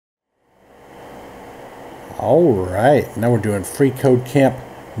Alright, now we're doing freeCodeCamp,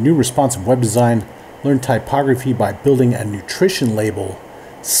 new responsive web design, learn typography by building a nutrition label,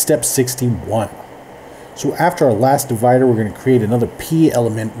 step 61. So after our last divider, we're going to create another P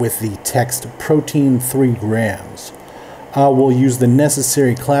element with the text protein 3 grams. We'll use the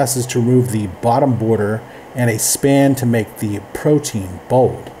necessary classes to remove the bottom border and a span to make the protein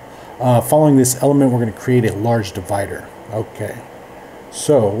bold. Following this element, we're going to create a large divider. Okay,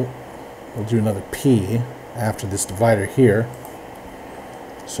 so we'll do another P after this divider here.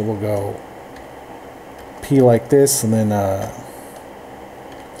 So we'll go P like this and then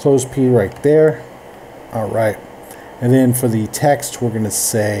close P right there. Alright, and then for the text we're going to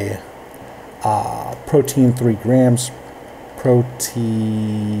say protein 3 grams,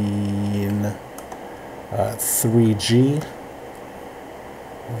 protein 3G.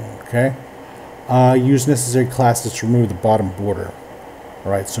 Okay, use necessary classes to remove the bottom border.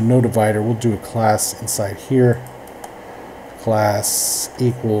 Alright, so no divider, we'll do a class inside here, class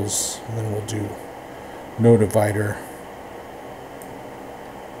equals, and then we'll do no divider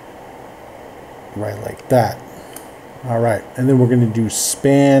right like that. Alright, and then we're going to do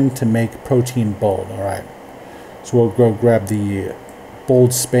span to make protein bold. Alright, so we'll go grab the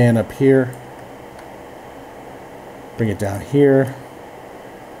bold span up here, bring it down here,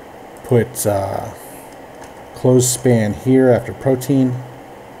 put close span here after protein.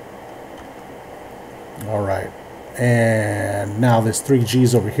 Alright, and now there's 3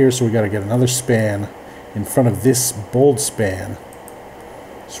 G's over here, so we got to get another span in front of this bold span.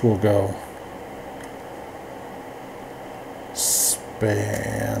 So we'll go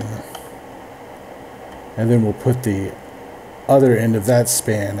span, and then we'll put the other end of that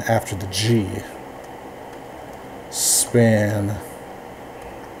span after the G. Span.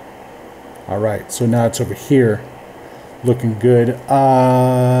 Alright, so now it's over here looking good.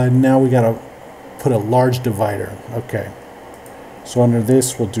 Now we gotta put a large divider. Okay, so under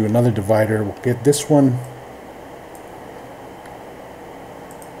this we'll do another divider. We'll get this one,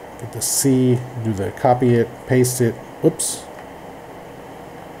 get the C, do the copy it, paste it. Whoops.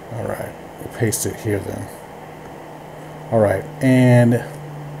 Alright, we'll paste it here then. Alright, and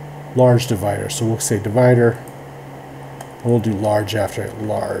large divider. So we'll say divider. We'll do large after it,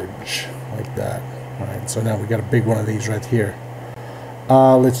 large, like that. Alright, so now we got a big one of these right here.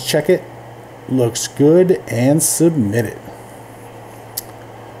 Let's check it. Looks good, and submit it.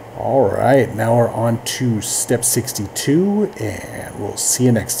 Alright, now we're on to step 62, and we'll see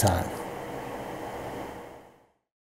you next time.